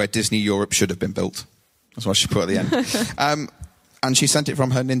Spain, where Disney Europe should have been built. That's what she put at the end. And she sent it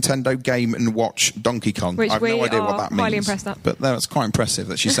from her Nintendo Game & Watch Donkey Kong. Which I have no idea what that means. highly impressed at. But that's quite impressive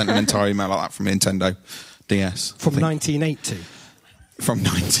that she sent an entire email like that from Nintendo DS. From 1980. From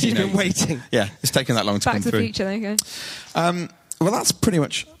 1980. She's been waiting. Yeah, it's taken that long to come Back to through. the future, there you go. Well, that's pretty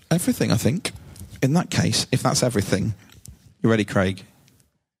much everything, I think. In that case, if that's everything, you ready, Craig?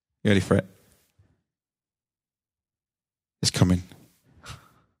 You ready for it? It's coming.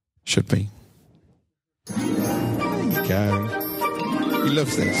 Should be. There you go. He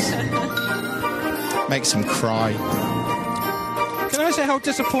loves this. Makes him cry. Can I say how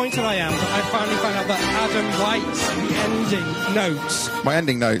disappointed I am that I finally found out that Adam White's ending notes... My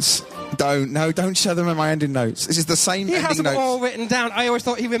ending notes. Don't show them in my ending notes. This is the same He ending has them notes. all written down. I always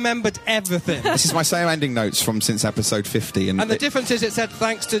thought he remembered everything. This is my same ending notes from since episode 50. And the difference is it said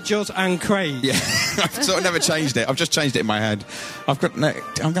thanks to Juz and Craig. Yeah, I've sort of never changed it. I've just changed it in my head. I'm going to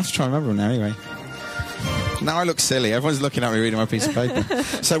have to try and remember them now anyway. Now I look silly. Everyone's looking at me reading my piece of paper.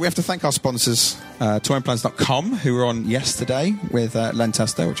 So we have to thank our sponsors, touringplans.com, who were on yesterday with Len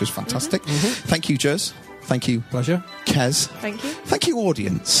Tester, which was fantastic. Thank you, Juz. Thank you. Pleasure. Kez. Thank you. Thank you,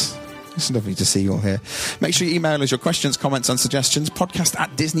 audience. It's lovely to see you all here. Make sure you email us your questions, comments and suggestions,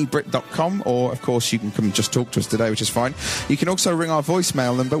 podcast@disneybrit.com, or, of course, you can come and just talk to us today, which is fine. You can also ring our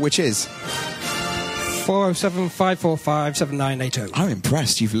voicemail number, which is... 407 545 7980. I'm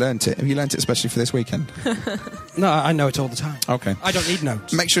impressed. You've learnt it. Have you learnt it especially for this weekend? No, I know it all the time. Okay. I don't need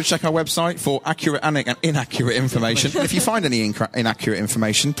notes. Make sure to check our website for accurate and inaccurate information. And if you find any inaccurate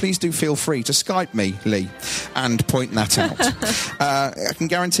information, please do feel free to Skype me, Lee, and point that out. I can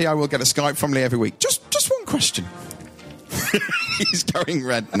guarantee I will get a Skype from Lee every week. Just one question. He's going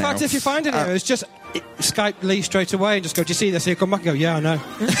red now. In fact, if you find any errors, just Skype Lee straight away and just go, do you see this? He'll come back and go, yeah, I know.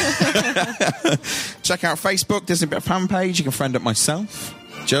 Check out Facebook, Disneybrit fan page. You can friend up myself,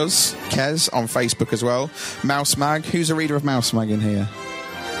 Juz, Kez on Facebook as well. Mouse Mag. Who's a reader of Mouse Mag in here?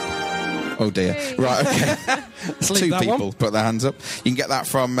 Oh dear. Right, okay. Two people put their hands up. You can get that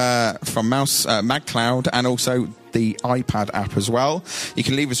from Mouse MagCloud and also the iPad app as well. You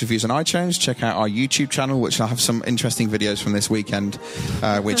can leave us reviews on iTunes. Check out our YouTube channel, which will have some interesting videos from this weekend,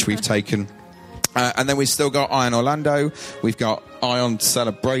 which we've taken. And then we've still got Ion Orlando. We've got Ion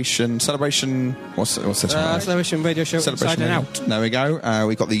Celebration. What's this one? Celebration Radio Show Inside and Out. There we go.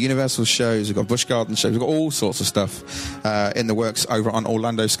 We've got the Universal shows. We've got Busch Garden shows. We've got all sorts of stuff in the works over on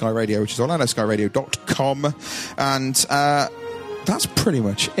Orlando Sky Radio, which is orlandoskyradio.com. And that's pretty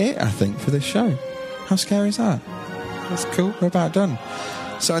much it, I think, for this show. How scary is that? That's cool. We're about done.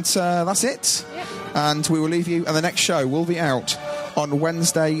 So that's it. Yep. And we will leave you. And the next show will be out on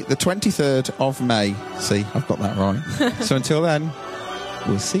Wednesday, the 23rd of May. See, I've got that right. So until then,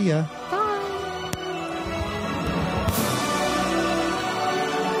 we'll see ya.